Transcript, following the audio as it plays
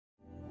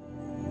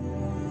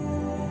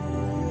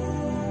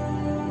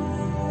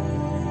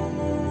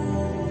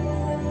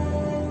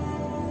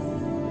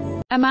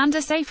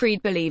Amanda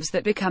Seyfried believes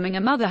that becoming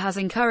a mother has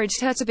encouraged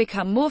her to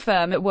become more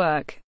firm at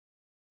work.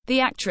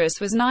 The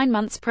actress was 9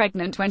 months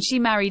pregnant when she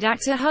married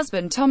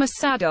actor-husband Thomas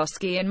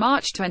Sadowski in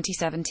March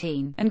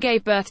 2017, and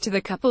gave birth to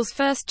the couple's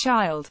first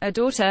child, a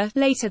daughter,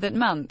 later that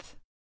month.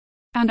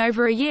 And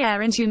over a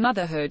year into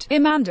motherhood,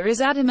 Amanda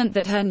is adamant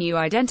that her new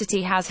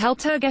identity has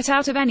helped her get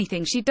out of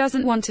anything she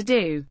doesn't want to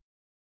do.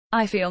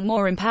 "I feel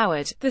more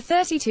empowered," the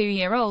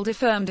 32-year-old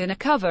affirmed in a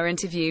cover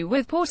interview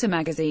with Porter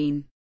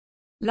magazine.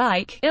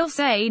 "Like, I'll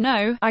say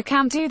no, I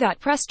can't do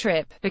that press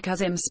trip,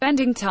 because I'm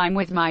spending time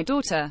with my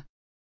daughter.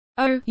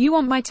 Oh, you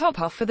want my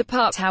top off for the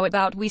part? How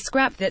about we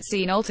scrap that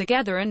scene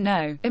altogether? And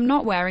no, I'm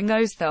not wearing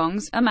those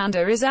thongs."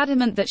 Amanda is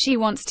adamant that she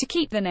wants to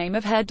keep the name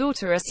of her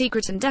daughter a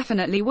secret and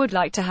definitely would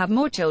like to have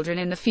more children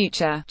in the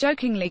future,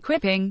 jokingly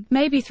quipping,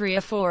 "Maybe 3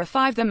 or 4 or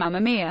 5. The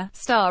Mamma Mia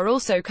star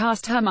also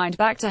cast her mind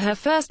back to her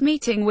first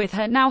meeting with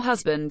her now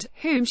husband,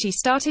 whom she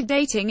started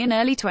dating in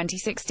early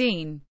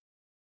 2016.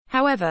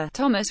 However,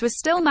 Thomas was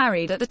still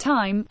married at the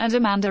time, and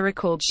Amanda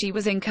recalled she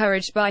was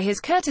encouraged by his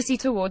courtesy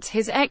towards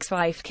his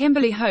ex-wife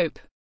Kimberly Hope.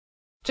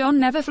 "John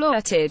never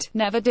flirted,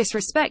 never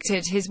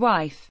disrespected his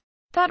wife.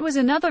 That was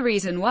another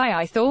reason why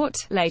I thought,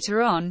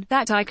 later on,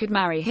 that I could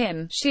marry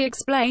him," she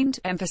explained,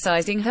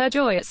 emphasizing her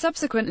joy at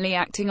subsequently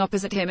acting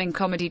opposite him in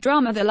comedy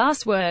drama The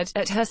Last Word.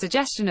 "At her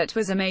suggestion it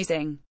was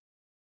amazing.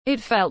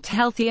 It felt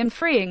healthy and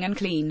freeing and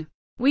clean.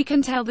 We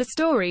can tell the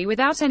story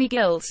without any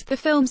guilt," the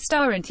film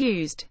star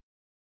enthused.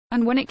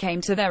 And when it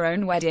came to their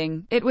own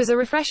wedding, it was a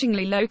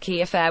refreshingly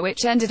low-key affair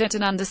which ended at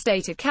an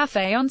understated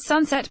cafe on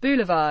Sunset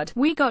Boulevard.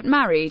 "We got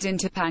married in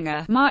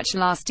Topanga, March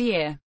last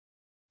year.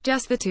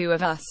 Just the two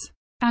of us.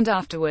 And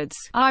afterwards,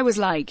 I was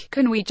like,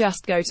 can we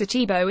just go to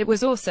Chibo? It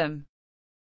was awesome."